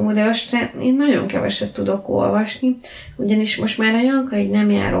visszaköltöztünk Budaörstre, én nagyon keveset tudok olvasni, ugyanis most már a Janka így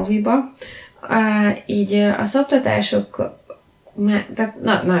nem jár oviba, így a szoptatások, tehát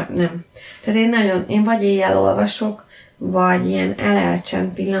nem. Tehát én vagy éjjel olvasok, vagy ilyen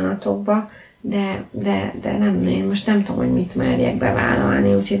elelcsend pillanatokba, de nem, én most nem tudom, hogy mit merjek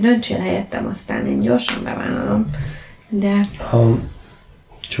bevállalni, úgyhogy döntsél helyettem, aztán én gyorsan bevállalom, de... A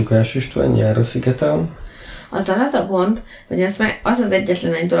Csukás István nyár a szigeten? Azzal az a gond, hogy az az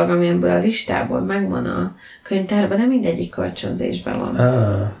egyetlen egy dolog, ami ebből a listából megvan a könyvtárban, de mindegyik kölcsönzésben van.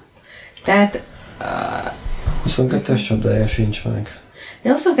 Tehát... 22-es csapdája sincs meg.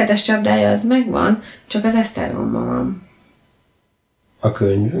 De 22-es csapdája az megvan, csak az Esztergomban van. A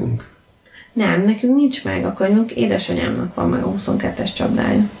könyvünk? Nem, nekünk nincs meg a könyvünk, édesanyámnak van meg a 22-es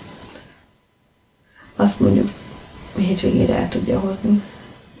csapdája. Azt mondjuk hétvégére el tudja hozni.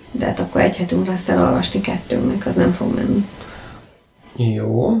 De hát akkor egy hetünk lesz elolvasni kettőnknek, az nem fog menni.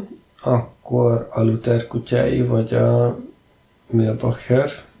 Jó, akkor a Luther kutyái, vagy a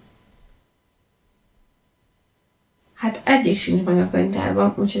Milbacher? Hát egyik sincs meg a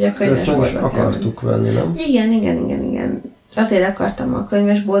könyvtárban, úgyhogy a könyvesboltba ezt meg akartuk venni, nem? Igen. Azért akartam a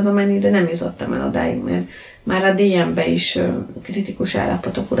könyvesboltba menni, de nem jutottam el odáig, mert már a DM-be is kritikus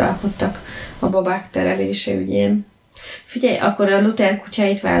állapotok uralkodtak a babák terelése ügyén. Figyelj, akkor a Luther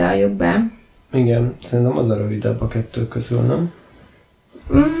kutyáit vállaljuk be. Igen, szerintem az a rövidebb a kettő közül, nem?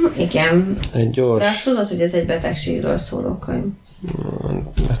 Igen. Egy gyors... De azt tudod, hogy ez egy betegségről szóló könyv.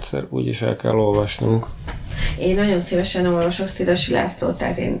 Egyszer úgyis el kell olvasnunk. Én nagyon szívesen olvasok Szilasi Lászlót,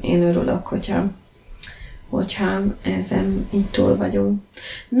 tehát én örülök, hogyha ezen így túl vagyunk.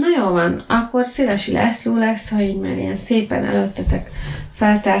 Na jó van, akkor Szilasi László lesz, ha így már ilyen szépen előttetek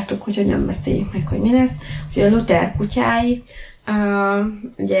feltártuk, hogy hogyan beszéljük meg, hogy mi lesz. Ugye a Luther kutyái,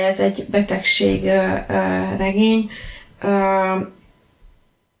 ugye ez egy betegség regény,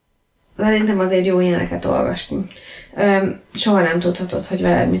 szerintem azért jó ilyeneket olvasni. Soha nem tudhatod, hogy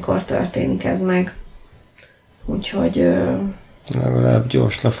veled mikor történik ez meg. Úgyhogy... Legalább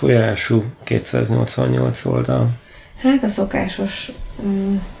gyors lefolyású, 288 oldal. Hát a szokásos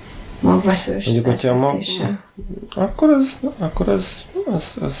magvetős mondjuk, hogyha akkor az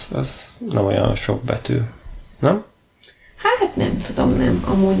nem olyan sok betű, nem? Hát nem tudom, nem.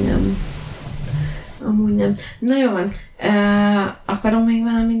 Amúgy nem. Na jó van. Akarom még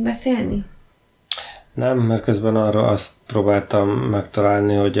valamit beszélni? Nem, mert közben arra azt próbáltam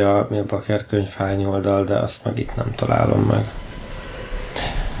megtalálni, hogy a Milbacher könyv hány oldal, de azt meg itt nem találom meg.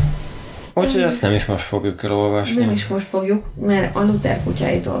 Úgyhogy ezt nem is most fogjuk elolvasni. Nem is most fogjuk, mert a Luther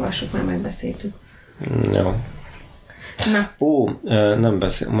kutyáit olvassuk, már megbeszéltük. Jó. Na. Nem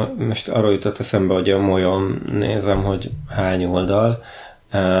beszél. Most arról jutott eszembe, hogy a Molyon nézem, hogy hány oldal,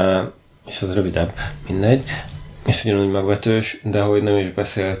 és az rövidebb, mindegy, és ugyanúgy megvetős, de hogy nem is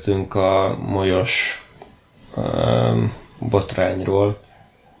beszéltünk a molyos botrányról.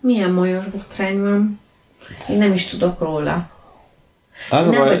 Milyen molyos botrány van? Én nem is tudok róla.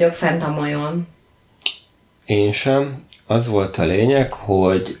 Nem vagyok fent a molyon. Én sem. Az volt a lényeg,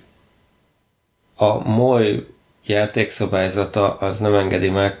 hogy a moly játékszabályzata az nem engedi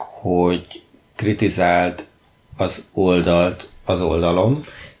meg, hogy kritizáld az oldalt az oldalon.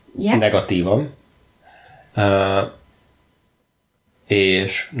 Yeah. Negatívan.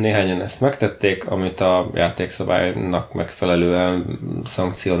 És néhányan ezt megtették, amit a játékszabálynak megfelelően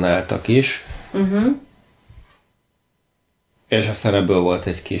szankcionáltak is. És aztán ebből volt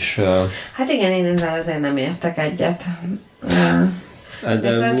egy kis... Hát igen, én ezzel azért nem értek egyet. De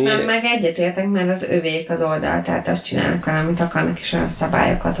közben meg egyet értek, mert az övék az oldal, tehát azt csinálnak, amit akarnak, és olyan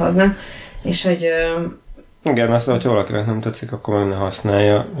szabályokat hoznak. És hogy... Igen, azt, hogyha valakinek nem tetszik, akkor meg ne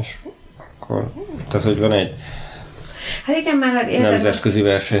használja, és akkor... Tehát, hogy van egy Hát igen, már nemzetközi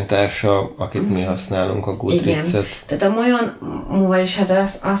versenytársa, akit mi használunk, a Goodreads-et. Tehát a Molyon is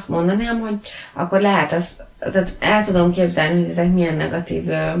hát azt mondanám, hogy akkor lehet tehát el tudom képzelni, hogy ezek milyen negatív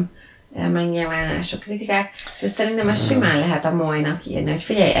megnyilvánulások, kritikák, de szerintem ez simán lehet a Molynak írni, hogy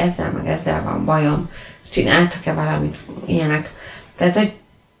figyelj, ezzel meg ezzel van bajom, csináltak-e valamit, ilyenek. Tehát,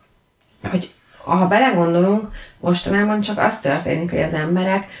 hogy ha belegondolunk, mostanában csak az történik, hogy az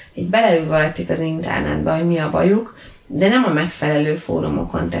emberek így beleüvöltik az internetbe, hogy mi a bajuk, de nem a megfelelő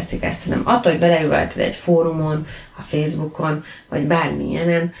fórumokon teszik ezt, hanem attól, hogy beleüvölted egy fórumon, a Facebookon, vagy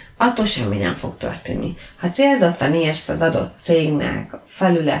bármilyenen, attól semmi nem fog történni. Ha célzottan írsz az adott cégnek,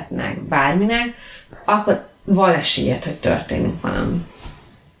 felületnek, bárminek, akkor van esélyed, hogy történik valami.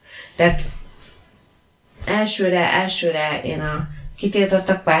 Tehát elsőre én a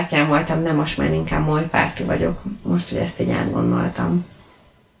kitiltottak pártján voltam, de most már inkább molypárti vagyok. Most, hogy ezt így átgondoltam.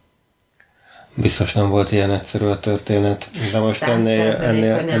 Biztos nem volt ilyen egyszerű a történet, de most ennél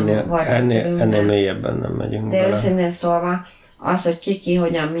mélyebben nem megyünk de bele. De őszintén szólva, az, hogy ki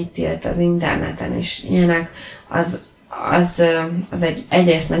hogyan mit tilt az interneten is ilyenek, az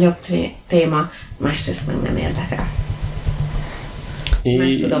egyrészt nagyobb téma, másrészt meg nem érdekel.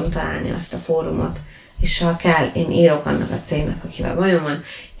 Meg tudom találni azt a fórumot, és ha kell, én írok annak a cégnek, akivel bajom van.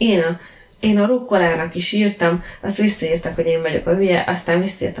 Én a rukkolának is írtam, azt visszaírtak, hogy én vagyok a hülye, aztán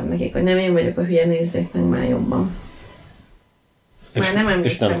visszaírtam nekik, hogy nem én vagyok a hülye, nézzék meg már jobban.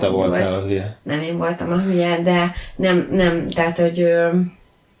 És nem te voltál a hülye. Nem én voltam a hülye, de nem tehát,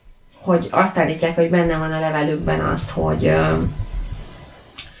 hogy azt állítják, hogy benne van a levelükben az, hogy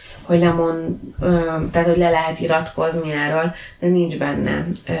tehát, hogy le lehet iratkozni erről, de nincs benne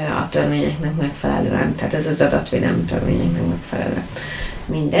a törvényeknek megfelelően, tehát ez az adatvédelmi törvényeknek megfelelően.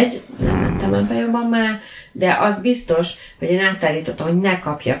 Mindegy, nem mentem ebbe jobban már, de az biztos, hogy én átállítottam, hogy ne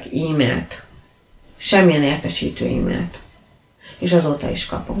kapjak e-mailt. Semmilyen értesítő e-mailt. És azóta is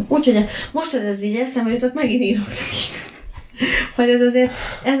kapom. Úgyhogy most, hogy ez így eszembe jutott, megint írok nekik. Hogy ez azért,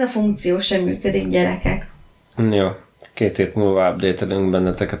 ez a funkció sem működik, gyerekek. Jó. 2 hét múlva update-elünk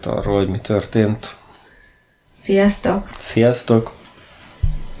benneteket arról, hogy mi történt. Sziasztok! Sziasztok!